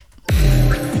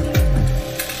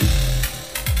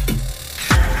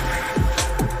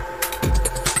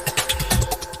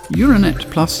Euranet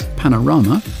Plus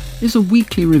Panorama is a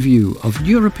weekly review of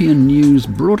European news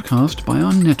broadcast by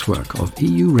our network of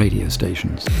EU radio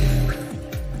stations.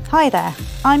 Hi there,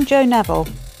 I'm Joanne Neville.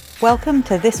 Welcome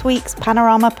to this week's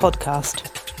Panorama podcast.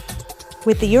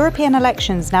 With the European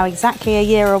elections now exactly a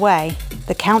year away,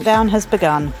 the countdown has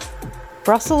begun.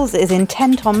 Brussels is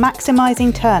intent on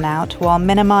maximising turnout while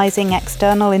minimising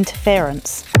external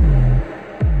interference.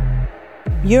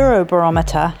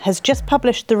 Eurobarometer has just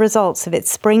published the results of its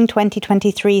Spring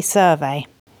 2023 survey.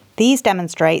 These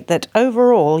demonstrate that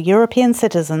overall European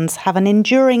citizens have an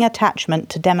enduring attachment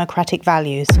to democratic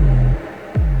values.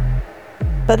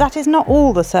 But that is not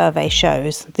all the survey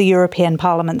shows, the European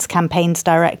Parliament's campaigns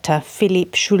director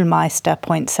Philippe Schulmeister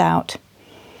points out.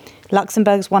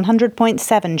 Luxembourg's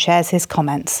 100.7 shares his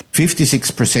comments.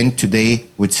 56% today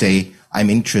would say, I'm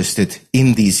interested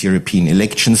in these European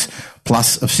elections,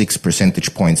 plus of 6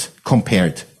 percentage points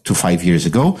compared to 5 years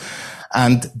ago.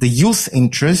 And the youth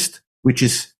interest, which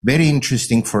is very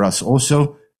interesting for us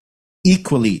also,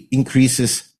 equally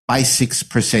increases by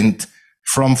 6%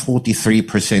 from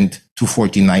 43% to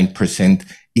 49%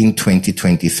 in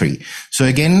 2023. So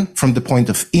again, from the point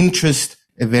of interest,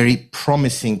 a very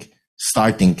promising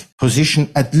starting position,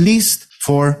 at least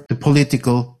for the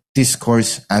political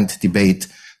discourse and debate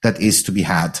that is to be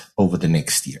had over the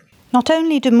next year. Not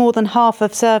only do more than half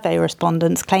of survey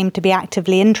respondents claim to be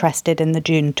actively interested in the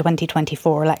June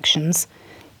 2024 elections,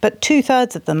 but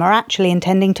 2/3 of them are actually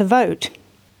intending to vote.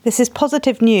 This is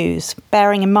positive news,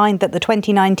 bearing in mind that the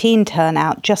 2019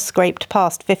 turnout just scraped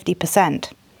past 50%.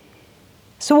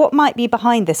 So what might be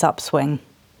behind this upswing?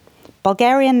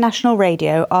 Bulgarian National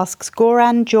Radio asks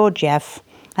Goran Georgiev,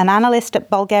 an analyst at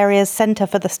Bulgaria's Centre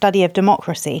for the Study of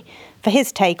Democracy, for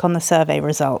his take on the survey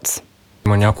results.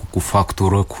 There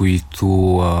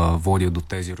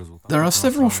are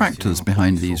several factors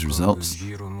behind these results.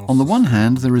 On the one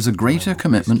hand, there is a greater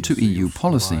commitment to EU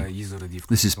policy.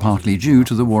 This is partly due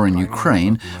to the war in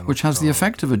Ukraine, which has the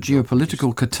effect of a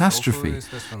geopolitical catastrophe,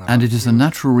 and it is a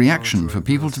natural reaction for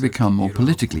people to become more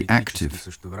politically active.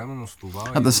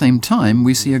 At the same time,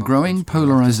 we see a growing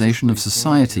polarization of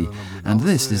society, and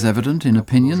this is evident in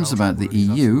opinions about the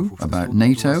EU, about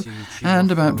NATO, and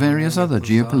about various other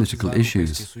geopolitical issues.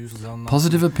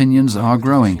 Positive opinions are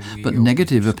growing, but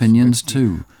negative opinions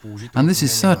too. And this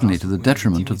is certainly to the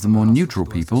detriment of the more neutral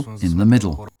people in the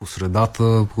middle.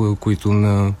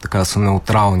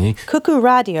 Kuku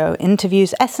Radio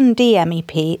interviews S&D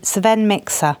MEP Sven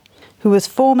Mikser, who was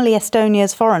formerly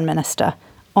Estonia's foreign minister,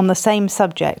 on the same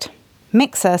subject.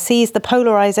 Mikser sees the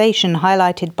polarisation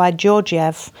highlighted by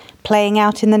Georgiev playing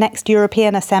out in the next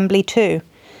European Assembly too,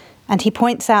 and he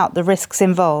points out the risks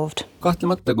involved.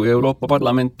 Without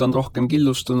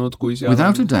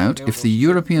a doubt, if the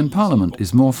European Parliament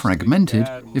is more fragmented,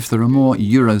 if there are more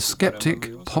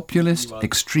Eurosceptic, populist,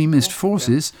 extremist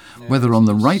forces, whether on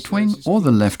the right wing or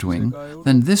the left wing,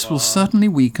 then this will certainly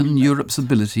weaken Europe's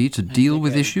ability to deal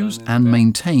with issues and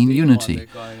maintain unity.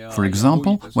 For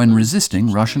example, when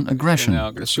resisting Russian aggression.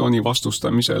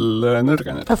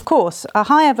 Of course, a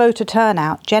higher voter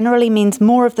turnout generally means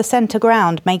more of the centre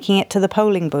ground making it to the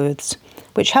polling booths,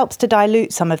 which helps to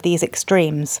dilute some of these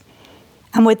extremes.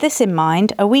 And with this in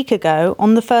mind, a week ago,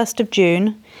 on the 1st of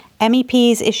June,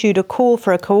 MEPs issued a call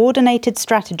for a coordinated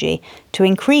strategy to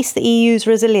increase the EU's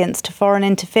resilience to foreign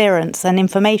interference and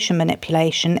information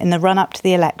manipulation in the run-up to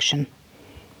the election.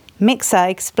 Mikser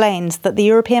explains that the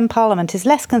European Parliament is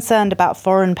less concerned about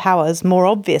foreign powers' more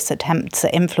obvious attempts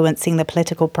at influencing the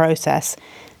political process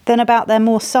than about their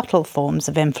more subtle forms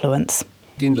of influence.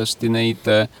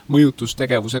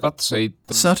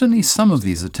 Certainly some of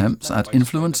these attempts at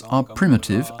influence are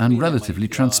primitive and relatively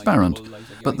transparent,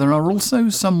 but there are also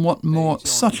somewhat more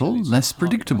subtle, less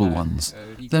predictable ones.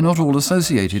 They're not all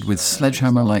associated with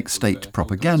sledgehammer-like state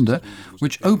propaganda,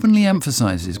 which openly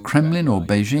emphasizes Kremlin or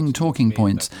Beijing talking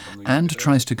points and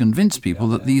tries to convince people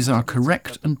that these are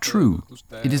correct and true.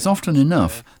 It is often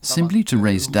enough simply to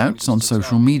raise doubts on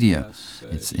social media.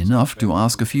 It's enough to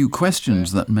ask a few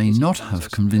questions that may not have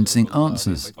convincing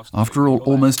answers. After all,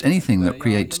 almost anything that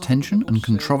creates tension and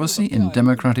controversy in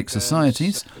democratic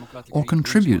societies or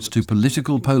contributes to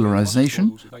political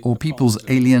polarization or people's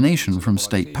alienation from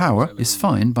state power is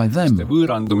fine by them. Yet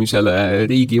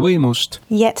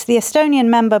the Estonian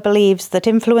member believes that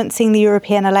influencing the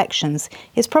European elections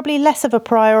is probably less of a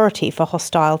priority for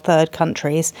hostile third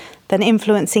countries than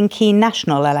influencing key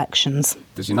national elections.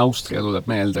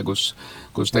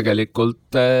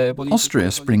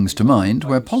 Austria springs to mind,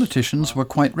 where politicians were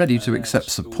quite ready to accept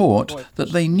support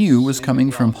that they knew was coming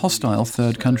from hostile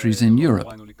third countries in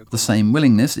Europe. The same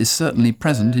willingness is certainly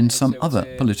present in some other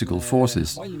political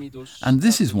forces. And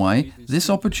this is why this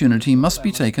opportunity must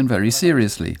be taken very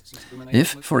seriously.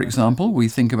 If, for example, we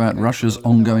think about Russia's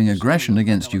ongoing aggression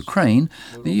against Ukraine,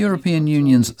 the European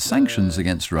Union's sanctions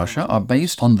against Russia are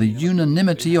based on the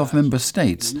unanimity of member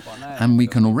states, and we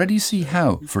can already see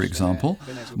how, for example,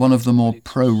 one of the more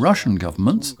pro-Russian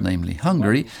governments, namely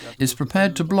Hungary, is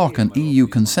prepared to block an EU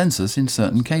consensus in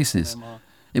certain cases.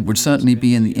 It would certainly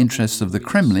be in the interests of the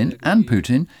Kremlin and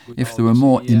Putin if there were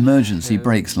more emergency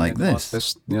breaks like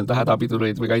this.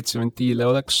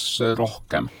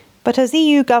 But as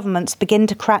EU governments begin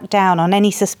to crack down on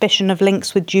any suspicion of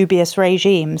links with dubious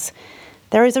regimes,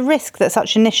 there is a risk that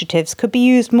such initiatives could be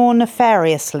used more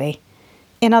nefariously.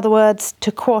 In other words,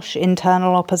 to quash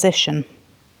internal opposition.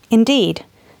 Indeed,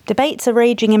 debates are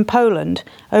raging in Poland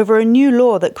over a new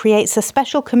law that creates a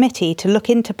special committee to look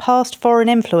into past foreign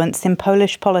influence in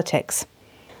Polish politics.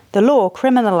 The law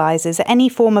criminalises any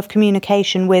form of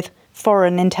communication with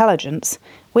foreign intelligence,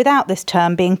 without this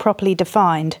term being properly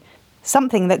defined,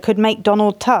 something that could make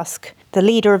Donald Tusk, the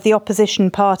leader of the opposition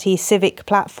party Civic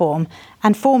Platform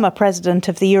and former president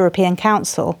of the European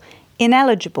Council,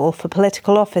 ineligible for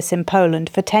political office in Poland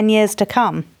for 10 years to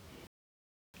come.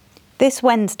 This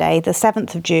Wednesday, the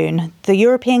 7th of June, the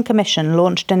European Commission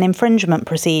launched an infringement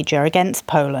procedure against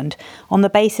Poland on the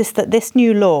basis that this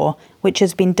new law, which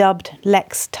has been dubbed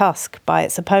Lex Tusk by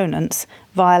its opponents,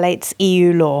 violates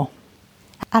EU law.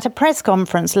 At a press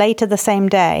conference later the same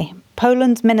day,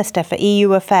 Poland's Minister for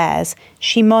EU Affairs,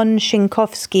 Szymon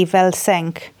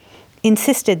Szynkowski-Welsenk,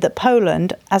 insisted that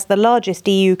Poland, as the largest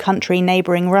EU country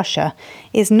neighbouring Russia,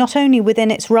 is not only within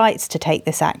its rights to take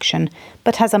this action,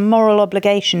 but has a moral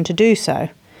obligation to do so.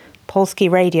 Polski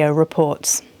Radio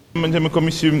reports. Będziemy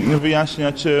Komisji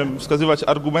wyjaśniać, wskazywać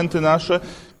argumenty nasze.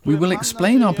 We will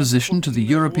explain our position to the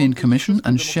European Commission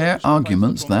and share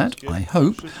arguments that, I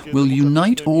hope, will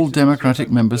unite all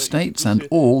democratic member states and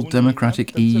all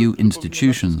democratic EU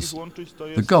institutions.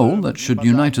 The goal that should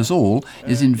unite us all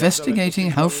is investigating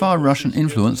how far Russian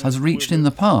influence has reached in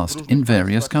the past in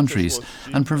various countries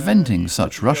and preventing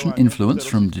such Russian influence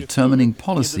from determining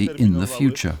policy in the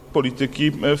future.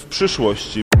 Polityki w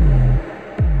przyszłości.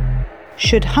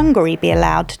 Should Hungary be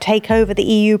allowed to take over the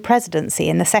EU presidency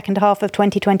in the second half of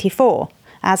 2024,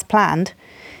 as planned,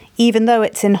 even though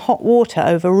it's in hot water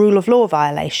over rule of law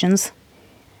violations?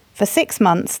 For 6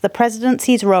 months, the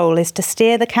presidency's role is to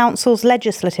steer the Council's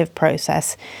legislative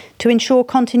process to ensure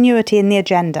continuity in the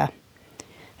agenda.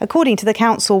 According to the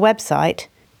Council website,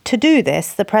 to do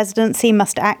this, the presidency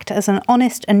must act as an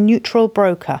honest and neutral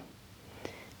broker.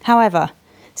 However,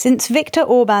 since Viktor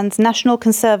Orban's National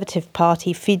Conservative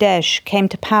Party Fidesz came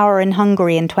to power in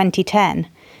Hungary in 2010,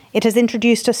 it has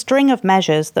introduced a string of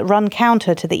measures that run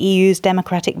counter to the EU's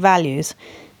democratic values,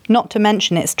 not to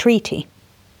mention its treaty.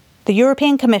 The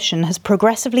European Commission has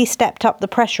progressively stepped up the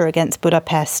pressure against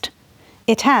Budapest.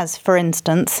 It has, for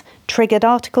instance, triggered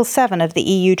Article 7 of the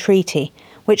EU treaty,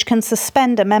 which can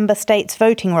suspend a member state's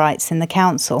voting rights in the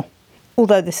Council,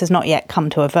 although this has not yet come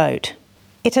to a vote.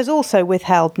 It has also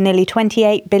withheld nearly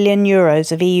 €28 billion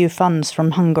of EU funds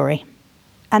from Hungary.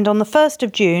 And on the 1st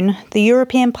of June, the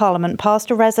European Parliament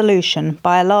passed a resolution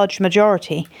by a large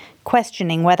majority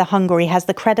questioning whether Hungary has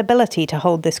the credibility to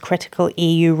hold this critical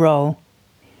EU role.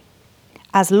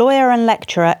 As lawyer and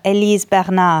lecturer Élise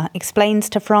Bernard explains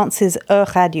to France's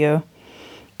Euranet,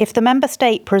 if the member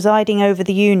state presiding over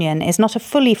the Union is not a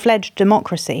fully fledged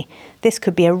democracy, this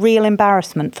could be a real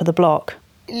embarrassment for the bloc.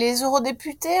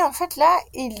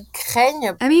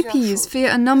 MEPs fear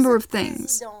a number of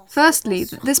things. Firstly,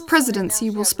 that this presidency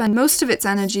will spend most of its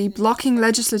energy blocking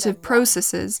legislative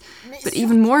processes, but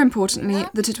even more importantly,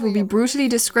 that it will be brutally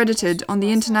discredited on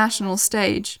the international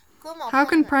stage. How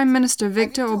can Prime Minister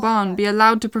Viktor Orbán be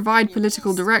allowed to provide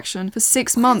political direction for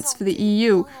 6 months for the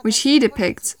EU, which he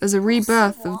depicts as a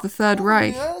rebirth of the Third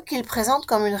Reich?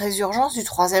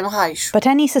 But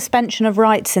any suspension of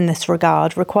rights in this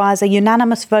regard requires a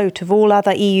unanimous vote of all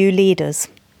other EU leaders.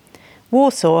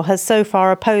 Warsaw has so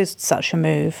far opposed such a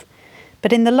move.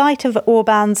 But in the light of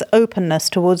Orbán's openness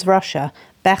towards Russia,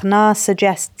 Bernard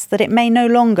suggests that it may no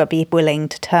longer be willing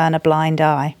to turn a blind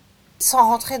eye.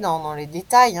 Sans rentrer dans les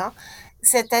détails,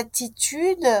 cette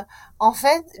attitude, en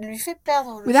fait, lui fait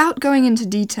perdre. Without going into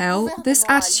detail, this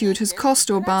attitude has cost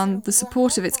Orbán the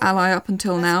support of its ally up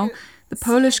until now, the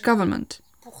Polish government.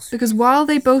 Because while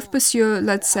they both pursue,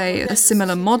 let's say, a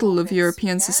similar model of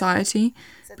European society,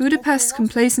 Budapest's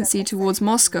complacency towards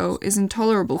Moscow is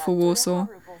intolerable for Warsaw.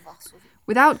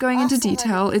 Without going into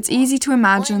detail, it's easy to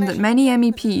imagine that many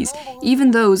MEPs,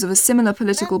 even those of a similar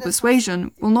political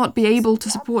persuasion, will not be able to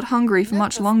support Hungary for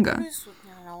much longer.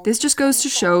 This just goes to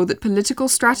show that political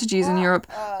strategies in Europe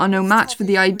are no match for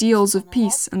the ideals of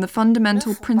peace and the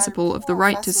fundamental principle of the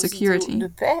right to security.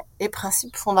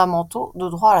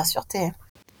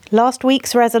 Last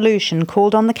week's resolution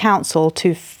called on the Council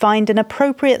to find an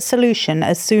appropriate solution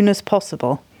as soon as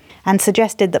possible and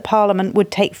suggested that Parliament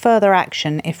would take further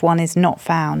action if one is not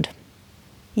found.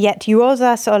 Yet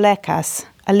Juozas Olekas,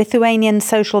 a Lithuanian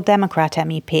Social Democrat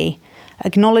MEP,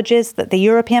 acknowledges that the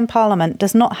European Parliament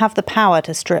does not have the power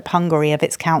to strip Hungary of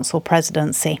its Council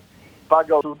presidency.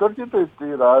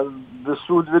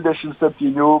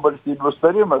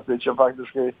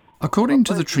 According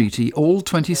to the treaty, all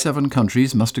 27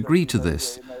 countries must agree to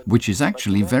this, which is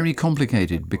actually very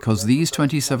complicated because these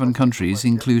 27 countries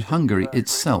include Hungary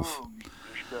itself.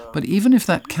 But even if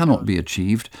that cannot be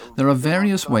achieved, there are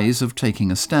various ways of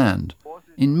taking a stand.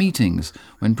 In meetings,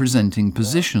 when presenting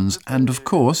positions, and of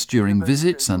course during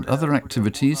visits and other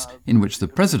activities in which the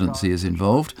presidency is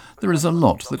involved, there is a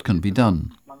lot that can be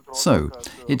done. So,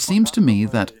 it seems to me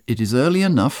that it is early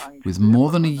enough, with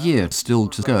more than a year still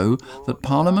to go, that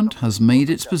Parliament has made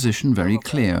its position very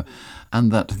clear,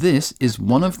 and that this is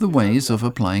one of the ways of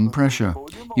applying pressure.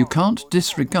 You can't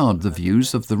disregard the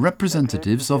views of the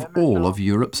representatives of all of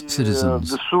Europe's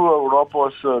citizens.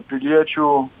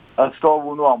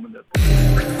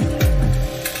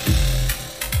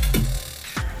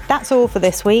 That's all for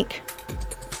this week.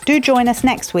 Do join us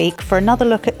next week for another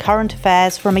look at current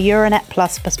affairs from a Euranet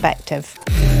Plus perspective.